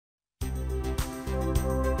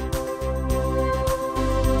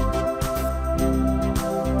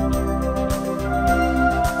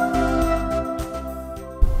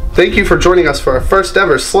Thank you for joining us for our first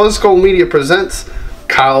ever Slugskull Media presents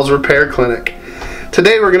Kyle's Repair Clinic.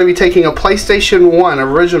 Today we're going to be taking a PlayStation 1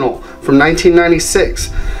 original from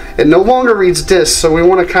 1996. It no longer reads discs, so we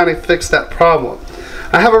want to kind of fix that problem.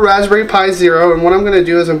 I have a Raspberry Pi Zero, and what I'm going to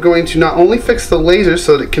do is I'm going to not only fix the laser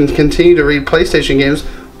so that it can continue to read PlayStation games,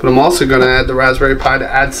 but I'm also going to add the Raspberry Pi to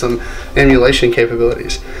add some emulation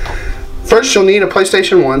capabilities. First, you'll need a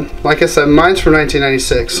PlayStation 1. Like I said, mine's from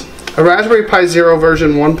 1996. A Raspberry Pi Zero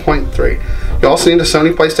version 1.3. You also need a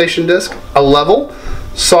Sony PlayStation disc, a level,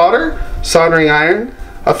 solder, soldering iron,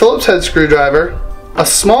 a Phillips head screwdriver, a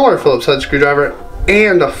smaller Phillips head screwdriver,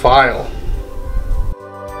 and a file.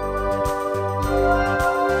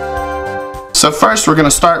 So first we're going to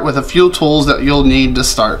start with a few tools that you'll need to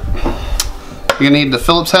start. You're going to need the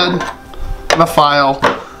Phillips head, the file,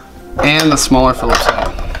 and the smaller Phillips head.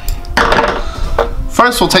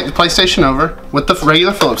 First we'll take the PlayStation over with the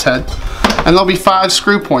regular Phillips head, and there'll be 5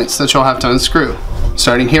 screw points that you'll have to unscrew.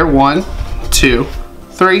 Starting here, 1, 2,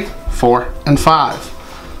 3, 4, and 5.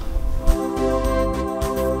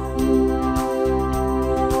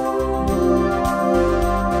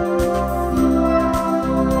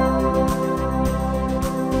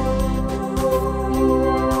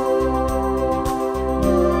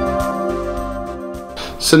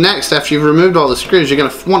 So next, after you've removed all the screws, you're going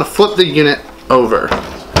to want to flip the unit over.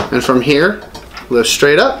 And from here, lift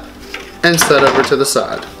straight up and set over to the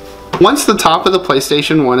side. Once the top of the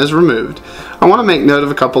PlayStation 1 is removed, I want to make note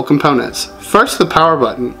of a couple components. First, the power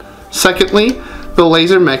button. Secondly, the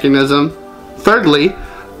laser mechanism. Thirdly,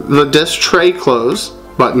 the disc tray close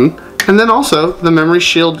button. And then also the memory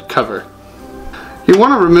shield cover. You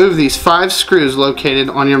want to remove these 5 screws located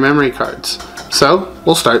on your memory cards. So,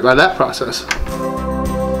 we'll start by that process.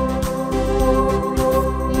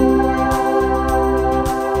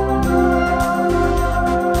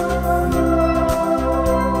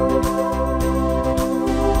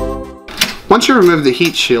 Once you remove the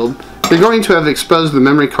heat shield, you're going to have exposed the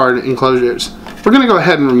memory card enclosures. We're going to go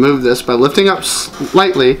ahead and remove this by lifting up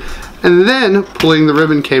slightly and then pulling the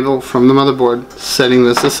ribbon cable from the motherboard, setting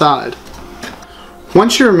this aside.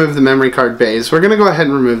 Once you remove the memory card bays, we're going to go ahead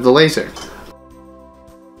and remove the laser.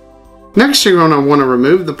 Next, you're going to want to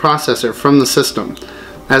remove the processor from the system,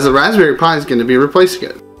 as the Raspberry Pi is going to be replacing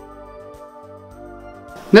it.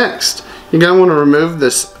 Next, you're going to want to remove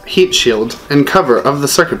this heat shield and cover of the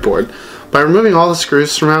circuit board by removing all the screws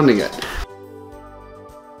surrounding it.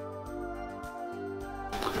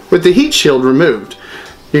 With the heat shield removed,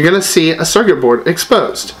 you're going to see a circuit board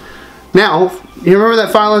exposed. Now, you remember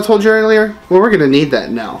that file I told you earlier? Well, we're going to need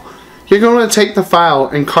that now. You're going to take the file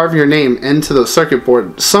and carve your name into the circuit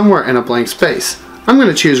board somewhere in a blank space. I'm going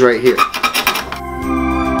to choose right here.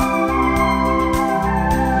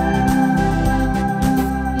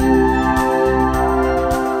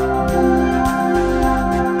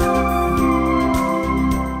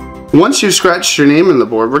 Once you've scratched your name in the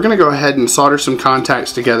board, we're going to go ahead and solder some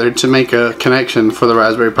contacts together to make a connection for the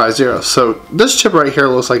Raspberry Pi Zero. So this chip right here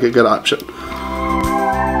looks like a good option.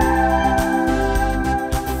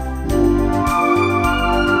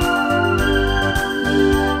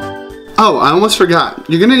 Oh, I almost forgot.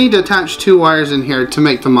 You're going to need to attach 2 wires in here to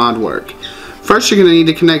make the mod work. First, you're going to need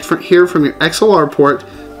to connect from here from your XLR port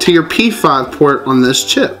to your P5 port on this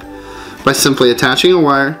chip by simply attaching a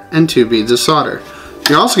wire and 2 beads of solder.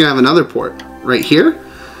 You're also going to have another port right here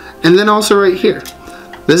and then also right here.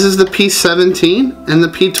 This is the P17 and the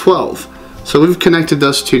P12. So we've connected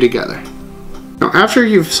those 2 together. Now after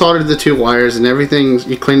you've soldered the 2 wires and everything,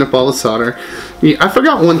 you cleaned up all the solder, I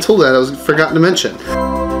forgot one tool that I forgot to mention.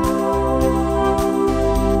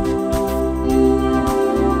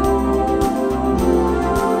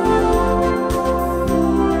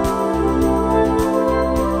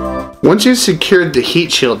 Once you've secured the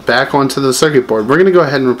heat shield back onto the circuit board, we're going to go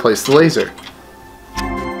ahead and replace the laser.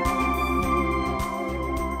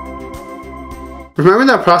 Remember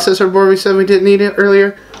that processor board we said we didn't need it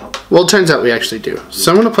earlier? Well, it turns out we actually do.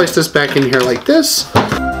 So I'm going to place this back in here like this.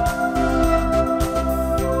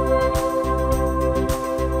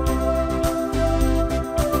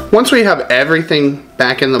 Once we have everything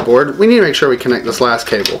back in the board, we need to make sure we connect this last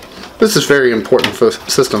cable. This is very important for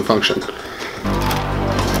system function.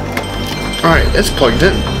 Alright, it's plugged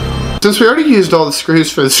in. Since we already used all the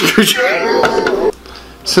screws for the screw tree,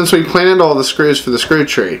 since we planted all the screws for the screw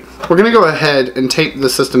tree, we're going to go ahead and tape the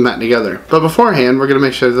system back together. But beforehand, we're going to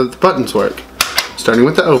make sure that the buttons work. Starting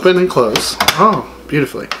with the open and close. Oh,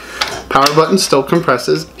 beautifully. Power button still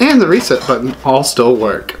compresses, and the reset button all still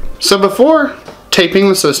work. So before taping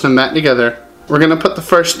the system back together, we're going to put the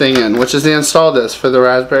first thing in, which is the install disc for the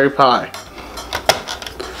Raspberry Pi.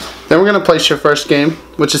 Then we're going to place your first game,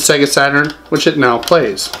 which is Sega Saturn, which it now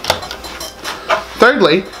plays.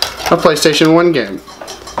 Thirdly, a PlayStation 1 game.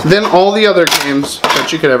 Then all the other games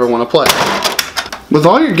that you could ever want to play. With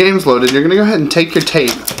all your games loaded, you're going to go ahead and take your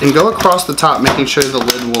tape and go across the top, making sure the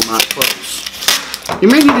lid will not close. You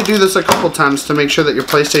may need to do this a couple times to make sure that your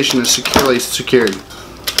PlayStation is securely secured.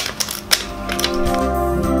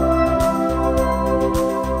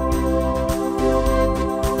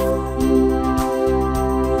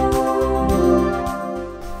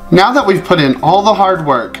 Now that we've put in all the hard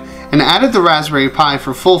work and added the Raspberry Pi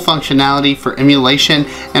for full functionality for emulation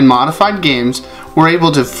and modified games, we're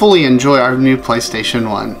able to fully enjoy our new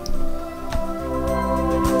PlayStation 1.